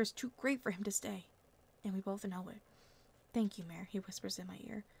danger is too great for him to stay, and we both know it. Thank you, Mare, he whispers in my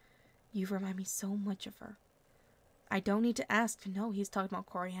ear. You remind me so much of her. I don't need to ask to know he's talking about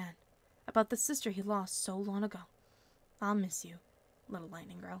Corianne, about the sister he lost so long ago. I'll miss you, little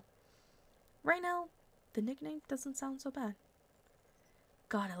lightning girl. Right now, the nickname doesn't sound so bad.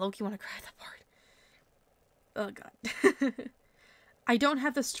 God, I low-key want to cry at that part. Oh, God. I don't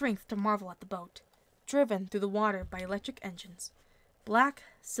have the strength to marvel at the boat, driven through the water by electric engines. Black,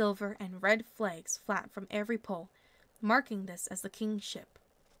 silver, and red flags flap from every pole, marking this as the king's ship.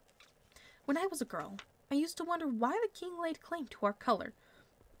 When I was a girl, I used to wonder why the king laid claim to our color.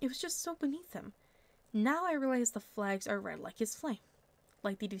 It was just so beneath him. Now I realize the flags are red like his flame,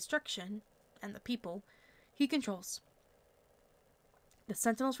 like the destruction and the people he controls. The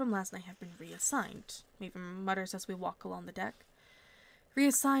sentinels from last night have been reassigned, Maven mutters as we walk along the deck.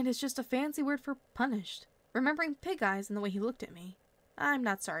 Reassigned is just a fancy word for punished. Remembering Pig Eyes and the way he looked at me, I'm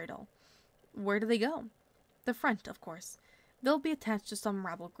not sorry at all. Where do they go? The front, of course. They'll be attached to some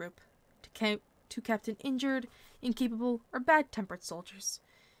rabble group, to captain injured, incapable, or bad-tempered soldiers.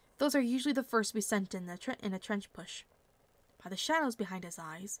 Those are usually the first to be sent in a trench push. By the shadows behind his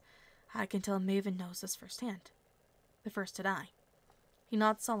eyes, I can tell Maven knows this firsthand. The first to die. He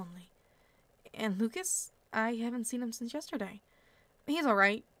nods solemnly. And Lucas? I haven't seen him since yesterday. He's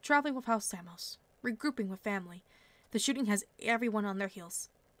alright, traveling with House Samos, regrouping with family. The shooting has everyone on their heels,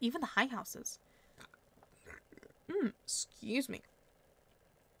 even the high houses. Excuse me.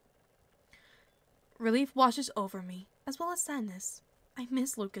 Relief washes over me, as well as sadness. I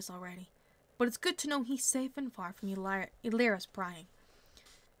miss Lucas already, but it's good to know he's safe and far from Illyra's prying.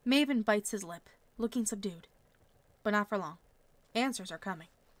 Maven bites his lip, looking subdued. But not for long. Answers are coming.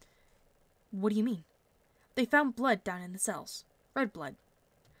 What do you mean? They found blood down in the cells. Red blood.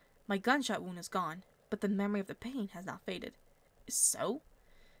 My gunshot wound is gone, but the memory of the pain has not faded. So?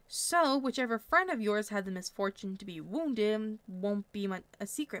 So, whichever friend of yours had the misfortune to be wounded won't be a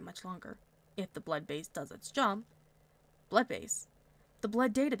secret much longer, if the blood base does its job. Blood base? The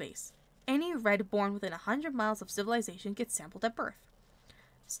blood database. Any red born within 100 miles of civilization gets sampled at birth.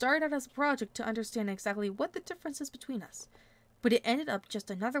 Started out as a project to understand exactly what the difference is between us, but it ended up just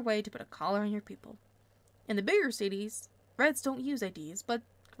another way to put a collar on your people. In the bigger cities, Reds don't use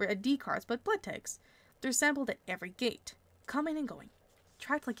ID cards, but blood tags. They're sampled at every gate, coming and going,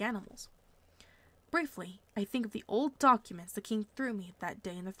 tracked like animals. Briefly, I think of the old documents the king threw me that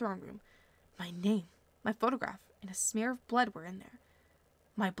day in the throne room. My name, my photograph, and a smear of blood were in there.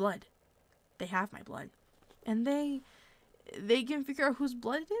 My blood. They have my blood. And they can figure out whose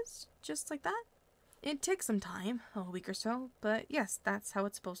blood it is, just like that. It takes some time, a week or so, but yes, that's how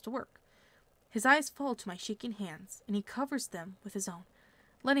it's supposed to work. His eyes fall to my shaking hands, and he covers them with his own,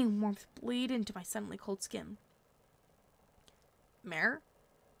 letting warmth bleed into my suddenly cold skin. Mare?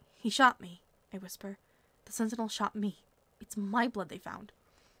 He shot me, I whisper. The sentinel shot me. It's my blood they found.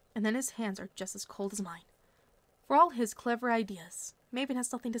 And then his hands are just as cold as mine. For all his clever ideas, Maven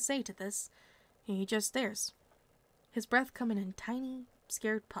has nothing to say to this. He just stares. His breath coming in tiny,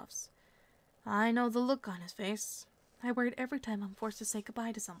 scared puffs. I know the look on his face. I wear it every time I'm forced to say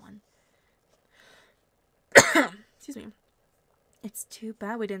goodbye to someone. Excuse me. It's too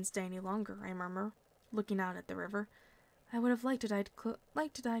bad we didn't stay any longer, I murmur, looking out at the river. I would have liked to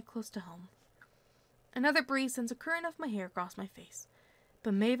die close to home. Another breeze sends a current of my hair across my face,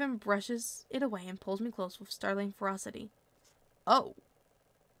 but Maven brushes it away and pulls me close with startling ferocity. Oh!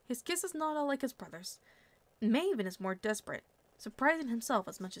 His kiss is not all like his brother's. Maven is more desperate, surprising himself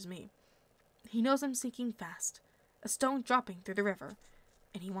as much as me. He knows I'm sinking fast, a stone dropping through the river,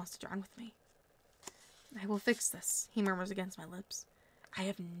 and he wants to drown with me. I will fix this, he murmurs against my lips. I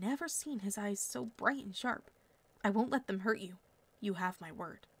have never seen his eyes so bright and sharp. I won't let them hurt you. You have my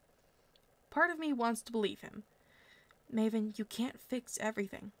word. Part of me wants to believe him. Maven, you can't fix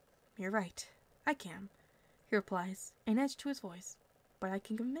everything. You're right. I can, he replies, an edge to his voice. But I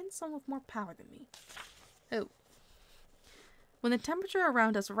can convince someone with more power than me. Oh. When the temperature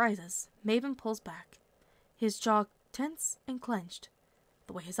around us rises, Maven pulls back, his jaw tense and clenched.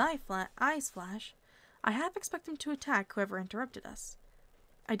 The way his eyes flash, I half expect him to attack whoever interrupted us.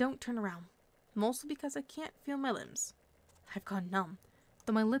 I don't turn around, mostly because I can't feel my limbs. I've gone numb,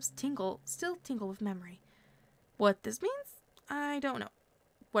 though my lips still tingle with memory. What this means, I don't know.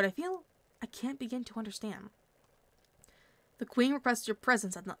 What I feel, I can't begin to understand. The Queen requests your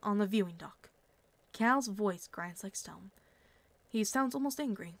presence on the viewing dock. Cal's voice grinds like stone. He sounds almost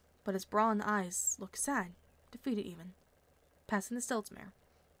angry, but his brown eyes look sad, defeated even. Passing the stilts, Mare.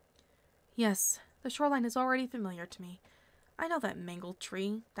 Yes, the shoreline is already familiar to me. I know that mangled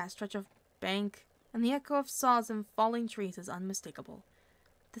tree, that stretch of bank, and the echo of saws and falling trees is unmistakable.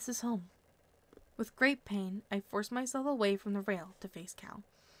 This is home. With great pain, I force myself away from the rail to face Cal,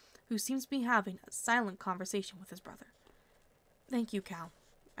 who seems to be having a silent conversation with his brother. Thank you, Cal,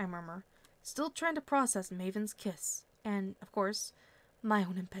 I murmur, still trying to process Maven's kiss, and, of course, my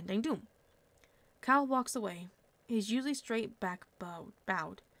own impending doom. Cal walks away, his usually straight back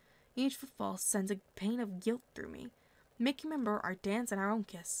bowed. Each footfall sends a pain of guilt through me, making me remember our dance and our own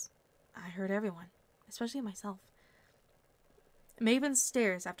kiss. I hurt everyone, especially myself. Maven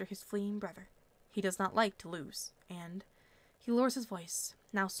stares after his fleeing brother. He does not like to lose, and he lowers his voice,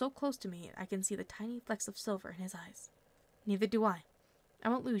 now so close to me I can see the tiny flecks of silver in his eyes. Neither do I. I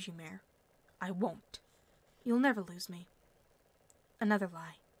won't lose you, Mare. I won't. You'll never lose me. Another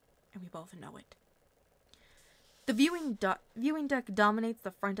lie, and we both know it. The viewing deck dominates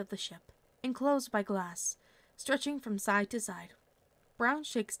the front of the ship, enclosed by glass, stretching from side to side. Brown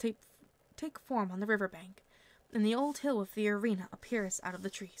shakes take form on the riverbank, and the old hill with the arena appears out of the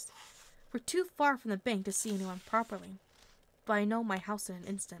trees. We're too far from the bank to see anyone properly, but I know my house in an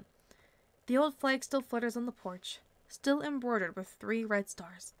instant. The old flag still flutters on the porch, still embroidered with 3 red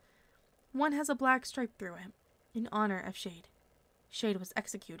stars. One has a black stripe through it, in honor of Shade. Shade was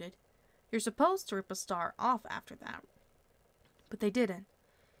executed. You're supposed to rip a star off after that. But they didn't.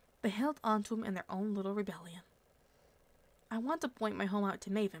 They held onto him in their own little rebellion. I want to point my home out to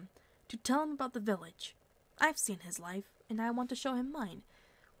Maven, to tell him about the village. I've seen his life, and I want to show him mine.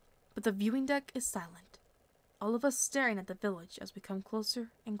 But the viewing deck is silent. All of us staring at the village as we come closer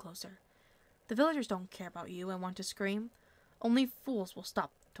and closer. The villagers don't care about you and want to scream. Only fools will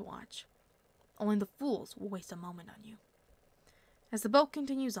stop to watch. Only the fools will waste a moment on you. As the boat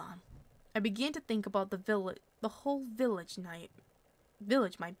continues on, I begin to think about the whole village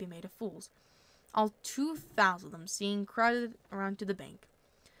might be made of fools. All 2,000 of them seen crowded around to the bank.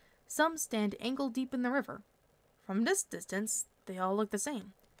 Some stand ankle deep in the river. From this distance, they all look the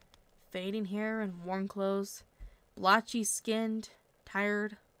same. Fading hair and worn clothes, blotchy skinned,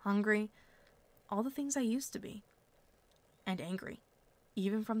 tired, hungry, all the things I used to be. And angry.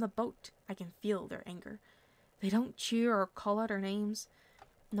 Even from the boat, I can feel their anger. They don't cheer or call out our names.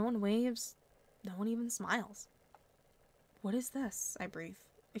 No one waves. No one even smiles. What is this? I breathe,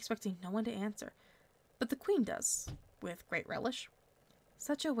 expecting no one to answer. But the Queen does, with great relish.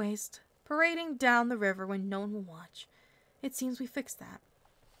 Such a waste, parading down the river when no one will watch. It seems we fixed that.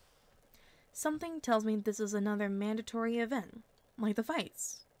 Something tells me this is another mandatory event, like the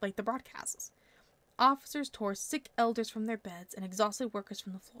fights, like the broadcasts. Officers tore sick elders from their beds and exhausted workers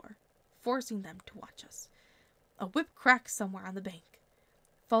from the floor, forcing them to watch us. A whip cracks somewhere on the bank,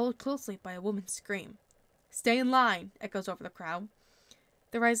 followed closely by a woman's scream. "Stay in line!" echoes over the crowd.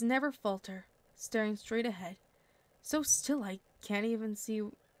 Their eyes never falter, staring straight ahead, so still I can't even see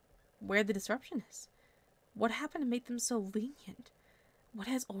where the disruption is. What happened to make them so lenient? What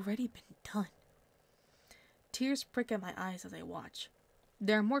has already been done? Tears prick at my eyes as I watch.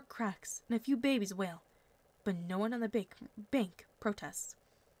 There are more cracks, and a few babies wail, but no one on the bank protests.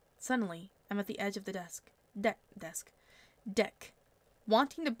 Suddenly, I'm at the edge of the deck,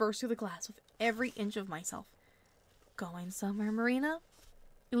 wanting to burst through the glass with every inch of myself. Going somewhere, Marina?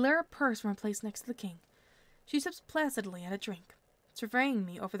 Ilara purrs from her place next to the king. She sips placidly at a drink, surveying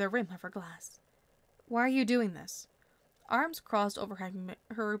me over the rim of her glass. Why are you doing this? Arms crossed over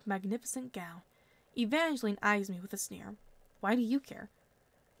her magnificent gown, Evangeline eyes me with a sneer. Why do you care?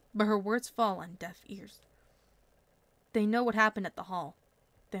 But her words fall on deaf ears. They know what happened at the hall.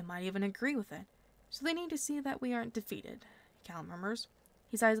 They might even agree with it. So they need to see that we aren't defeated, Cal murmurs,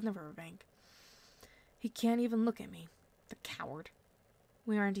 his eyes on the riverbank. He can't even look at me. The coward.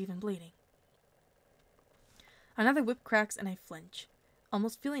 We aren't even bleeding. Another whip cracks and I flinch,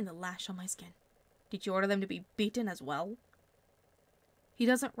 almost feeling the lash on my skin. Did you order them to be beaten as well? He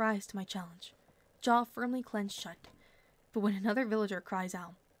doesn't rise to my challenge, jaw firmly clenched shut. But when another villager cries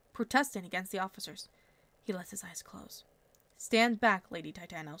out, protesting against the officers, he lets his eyes close. Stand back, Lady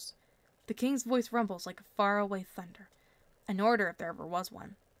Titanos. The king's voice rumbles like a faraway thunder. An order if there ever was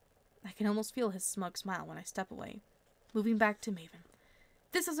one. I can almost feel his smug smile when I step away, moving back to Maven.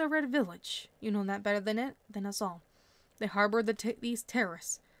 This is a red village. You know that better than us all. They harbor these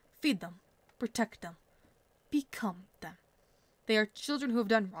terrorists. Feed them. Protect them. Become them. They are children who have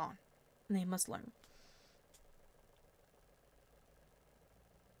done wrong, and they must learn.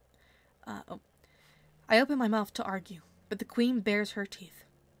 I open my mouth to argue, but the queen bares her teeth.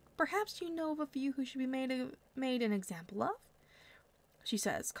 Perhaps you know of a few who should be made an example of? She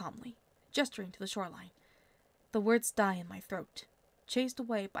says calmly, gesturing to the shoreline. The words die in my throat, chased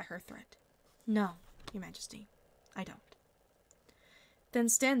away by her threat. No, Your Majesty, I don't. Then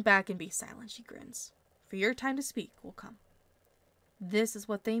stand back and be silent, she grins. For your time to speak will come. This is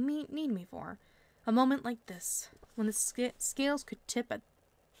what they need me for. A moment like this, when the scales could tip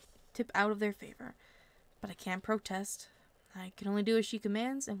out of their favor. But I can't protest. I can only do as she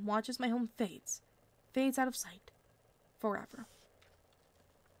commands and watch as my home fades out of sight, forever.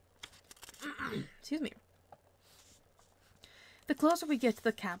 Excuse me. The closer we get to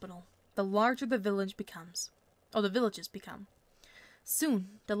the capital, the larger the villages become. Soon,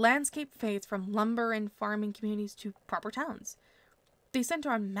 the landscape fades from lumber and farming communities to proper towns. They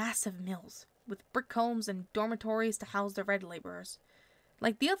center on massive mills, with brick homes and dormitories to house the red laborers.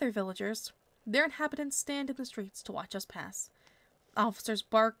 Like the other villagers, their inhabitants stand in the streets to watch us pass. Officers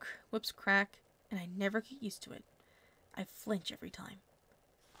bark, whips crack, and I never get used to it. I flinch every time.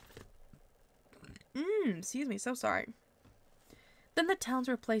 Excuse me, so sorry. Then the towns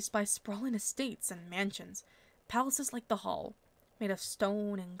are replaced by sprawling estates and mansions, palaces like the hall, made of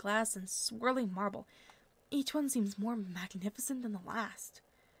stone and glass and swirling marble. Each one seems more magnificent than the last.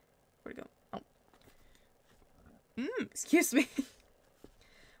 Where'd it go? Oh. Excuse me.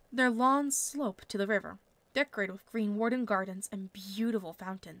 Their lawns slope to the river, decorated with green wooded gardens and beautiful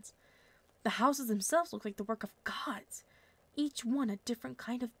fountains. The houses themselves look like the work of gods, each one a different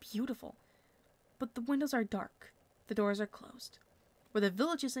kind of beautiful. But the windows are dark, the doors are closed. Where the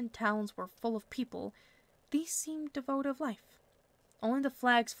villages and towns were full of people, these seemed devoid of life. Only the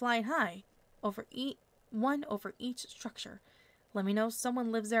flags flying high, one over each structure, let me know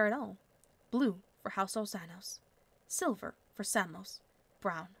someone lives there at all. Blue for House Osanos, silver for Samos,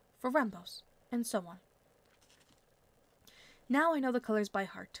 brown for Rambos, and so on. Now I know the colors by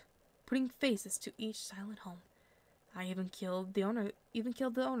heart, putting faces to each silent home. I even killed the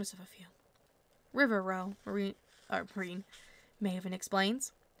owners of a few. River Row, Marine, Maven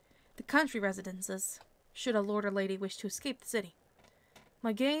explains. The country residences, should a lord or lady wish to escape the city.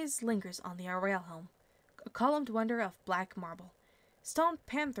 My gaze lingers on the Arrayal home, a columned wonder of black marble. Stone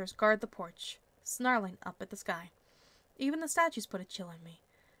panthers guard the porch, snarling up at the sky. Even the statues put a chill on me,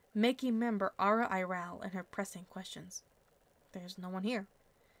 making remember Ara Iral and her pressing questions. There's no one here.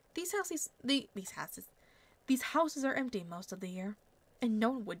 These houses are empty most of the year, and no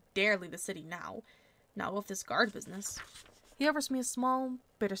one would dare leave the city now, not with this guard business. He offers me a small,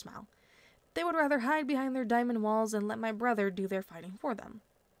 bitter smile. They would rather hide behind their diamond walls and let my brother do their fighting for them.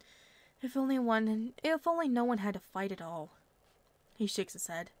 If only no one had to fight at all. He shakes his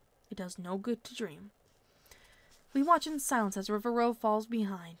head. It does no good to dream. We watch in silence as River Row falls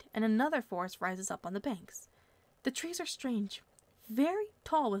behind, and another forest rises up on the banks. The trees are strange, very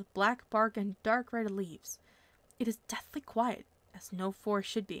tall with black bark and dark red leaves. It is deathly quiet, as no forest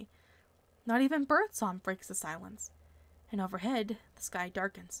should be. Not even birdsong breaks the silence. And overhead, the sky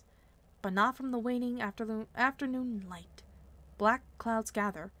darkens, but not from the waning afternoon light. Black clouds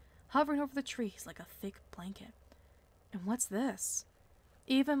gather, hovering over the trees like a thick blanket. And what's this?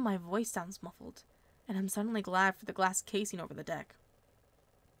 Even my voice sounds muffled, and I'm suddenly glad for the glass casing over the deck.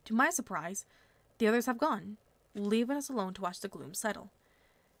 To my surprise, the others have gone, leaving us alone to watch the gloom settle.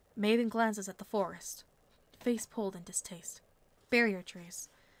 Maven glances at the forest, face pulled in distaste. Barrier trees.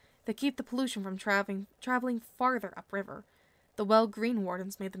 They keep the pollution from traveling farther upriver. The well green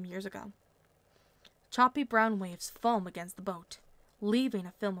wardens made them years ago. Choppy brown waves foam against the boat. leaving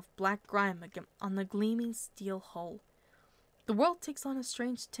a film of black grime on the gleaming steel hull. The world takes on a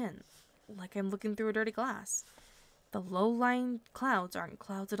strange tint, like I'm looking through a dirty glass. The low-lying clouds aren't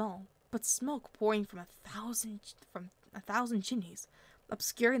clouds at all, but smoke pouring from a thousand chimneys,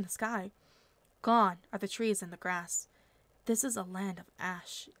 obscuring the sky. Gone are the trees and the grass. This is a land of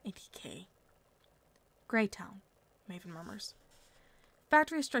ash and decay. Greytown, Maven murmurs.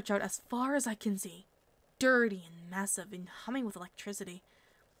 Factories stretch out as far as I can see, dirty and massive and humming with electricity.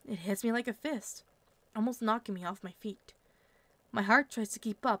 It hits me like a fist, almost knocking me off my feet. My heart tries to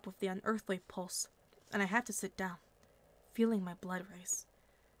keep up with the unearthly pulse, and I have to sit down, feeling my blood race.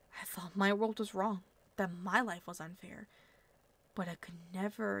 I thought my world was wrong, that my life was unfair, but I could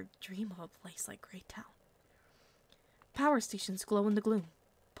never dream of a place like Greytown. Power stations glow in the gloom,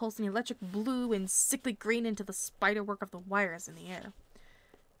 pulsing electric blue and sickly green into the spiderwork of the wires in the air.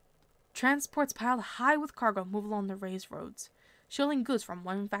 Transports piled high with cargo move along the raised roads, shuttling goods from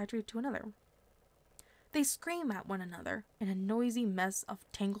one factory to another. They scream at one another in a noisy mess of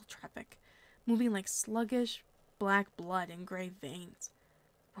tangled traffic, moving like sluggish black blood in gray veins.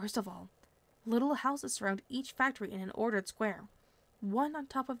 Worst of all, little houses surround each factory in an ordered square, one on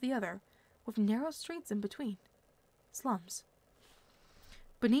top of the other, with narrow streets in between. Slums.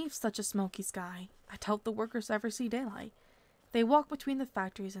 Beneath such a smoky sky, I doubt the workers ever see daylight. They walk between the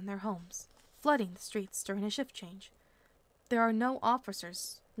factories and their homes, flooding the streets during a shift change. There are no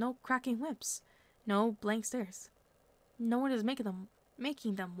officers, no cracking whips, no blank stares. No one is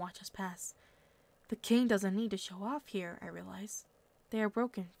making them watch us pass. The king doesn't need to show off here, I realize. They are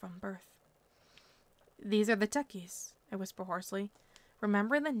broken from birth. These are the techies, I whisper hoarsely,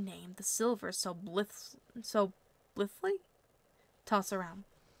 remembering the name the silvers so blithely toss around.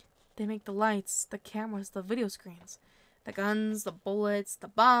 They make the lights, the cameras, the video screens, the guns, the bullets, the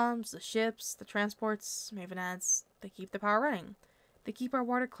bombs, the ships, the transports. Maven adds, they keep the power running. They keep our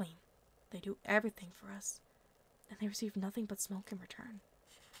water clean. They do everything for us. And they receive nothing but smoke in return.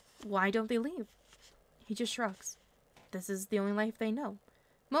 Why don't they leave? He just shrugs. This is the only life they know.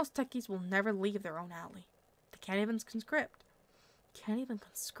 Most techies will never leave their own alley. They can't even conscript.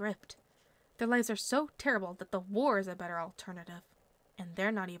 Their lives are so terrible that the war is a better alternative. And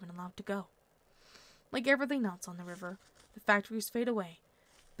they're not even allowed to go. Like everything else on the river, the factories fade away,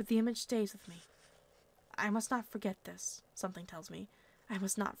 but the image stays with me. I must not forget this, something tells me. I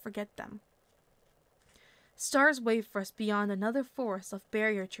must not forget them. Stars wave for us beyond another forest of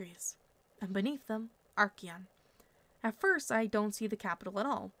barrier trees, and beneath them, Archeon. At first, I don't see the capital at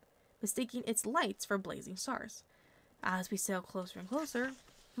all, mistaking its lights for blazing stars. As we sail closer and closer,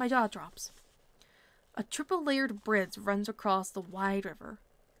 my jaw drops. A triple-layered bridge runs across the wide river,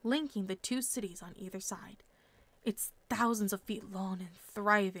 linking the two cities on either side. It's thousands of feet long and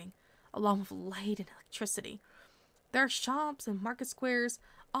thriving, along with light and electricity. There are shops and market squares,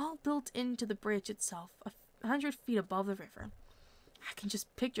 all built into the bridge itself, 100 feet above the river. I can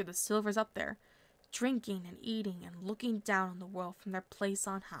just picture the silvers up there, drinking and eating and looking down on the world from their place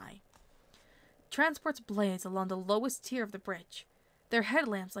on high. Transports blaze along the lowest tier of the bridge, their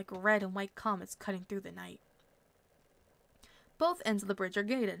headlamps like red and white comets cutting through the night. Both ends of the bridge are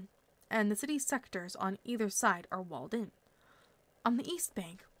gated, and the city sectors on either side are walled in. On the east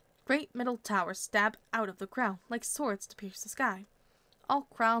bank, great metal towers stab out of the ground like swords to pierce the sky, all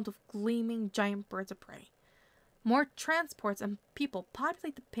crowned with gleaming giant birds of prey. More transports and people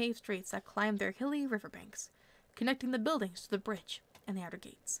populate the paved streets that climb their hilly riverbanks, connecting the buildings to the bridge and the outer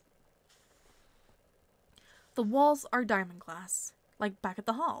gates. The walls are diamond glass, like back at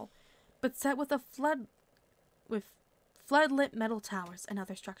the hall, but set with flood-lit metal towers and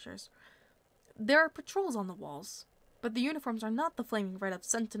other structures. There are patrols on the walls, but the uniforms are not the flaming red of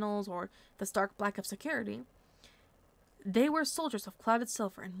sentinels or the stark black of security. They were soldiers of clouded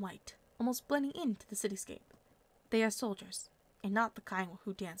silver and white, almost blending into the cityscape. They are soldiers, and not the kind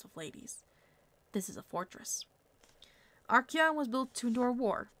who dance with ladies. This is a fortress. Archeon was built to endure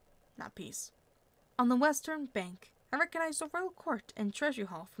war, not peace. On the western bank, I recognize the royal court and treasury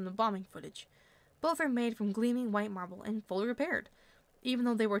hall from the bombing footage. Both are made from gleaming white marble and fully repaired, even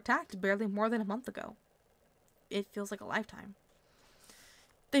though they were attacked barely more than a month ago. It feels like a lifetime.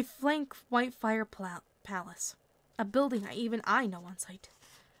 They flank Whitefire Palace, a building even I know on sight.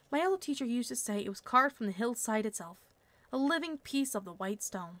 My old teacher used to say it was carved from the hillside itself, a living piece of the white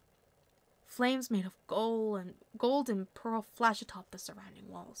stone. Flames made of gold and pearl flash atop the surrounding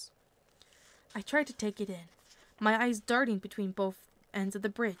walls. I tried to take it in, my eyes darting between both ends of the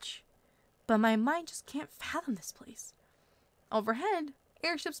bridge, but my mind just can't fathom this place. Overhead,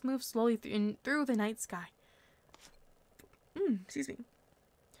 airships move slowly through the night sky.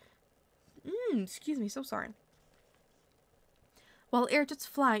 Excuse me, so sorry. while airjets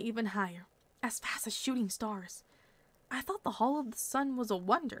fly even higher, as fast as shooting stars. I thought the Hall of the Sun was a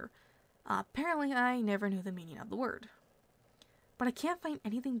wonder. Apparently, I never knew the meaning of the word. But I can't find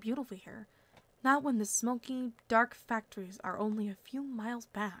anything beautiful here, not when the smoky, dark factories are only a few miles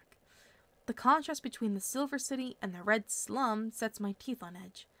back. The contrast between the Silver City and the red slum sets my teeth on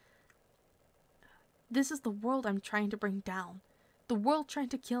edge. This is the world I'm trying to bring down. The world trying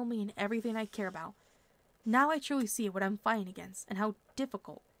to kill me and everything I care about. Now I truly see what I'm fighting against and how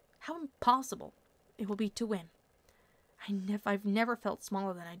difficult, how impossible it will be to win. I've never felt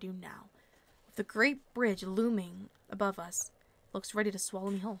smaller than I do now. With the great bridge looming above us, it looks ready to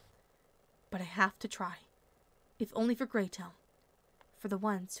swallow me whole. But I have to try. If only for Greytown. For the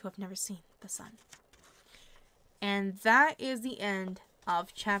ones who have never seen the sun. And that is the end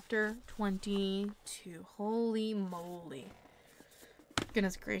of chapter 22. Holy moly.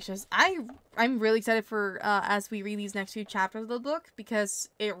 Goodness gracious. I'm really excited for as we read these next few chapters of the book, because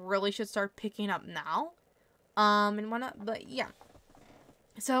it really should start picking up now. And whatnot, but yeah.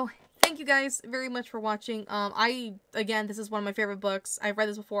 So, thank you guys very much for watching. Again, this is one of my favorite books. I've read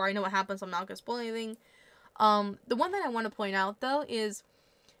this before. I know what happens, so I'm not gonna spoil anything. The one thing I want to point out, though, is,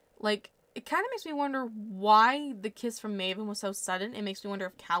 like, it kind of makes me wonder why the kiss from Maven was so sudden. It makes me wonder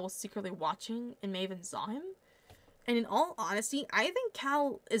if Cal was secretly watching and Maven saw him. And in all honesty, I think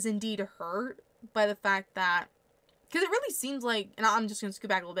Cal is indeed hurt by the fact that, because it really seems like, and I'm just going to scoot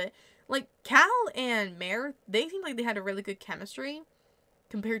back a little bit, like, Cal and Mare, they seem like they had a really good chemistry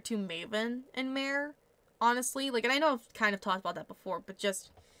compared to Maven and Mare, honestly. Like, and I know I've kind of talked about that before, but just,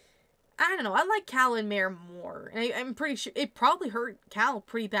 I don't know, I like Cal and Mare more. And I'm pretty sure it probably hurt Cal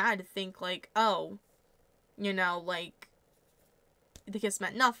pretty bad to think, like, oh, you know, like, the kiss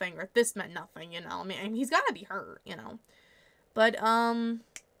meant nothing, or this meant nothing, you know. I mean, he's gotta be hurt, you know. But,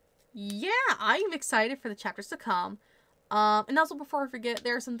 yeah, I'm excited for the chapters to come. And also, before I forget,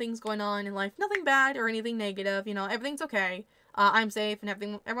 there are some things going on in life. Nothing bad or anything negative, you know, everything's okay. I'm safe and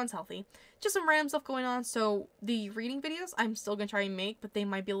everyone's healthy. Just some random stuff going on, so the reading videos I'm still gonna try and make, but they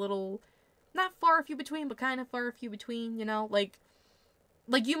might be a little, not far a few between, but kind of far a few between, you know, like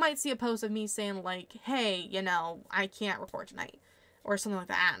you might see a post of me saying, like, hey, you know, I can't record tonight, or something like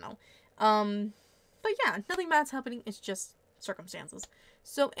that, I don't know. But yeah, nothing bad's happening, it's just circumstances.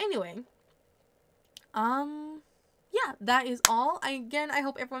 So anyway, yeah, that is all. I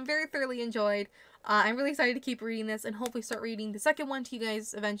hope everyone very thoroughly enjoyed. I'm really excited to keep reading this and hopefully start reading the second one to you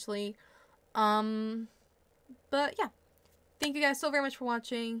guys eventually. But yeah, thank you guys so very much for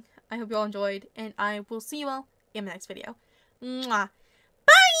watching. I hope you all enjoyed, and I will see you all in the next video. Mwah!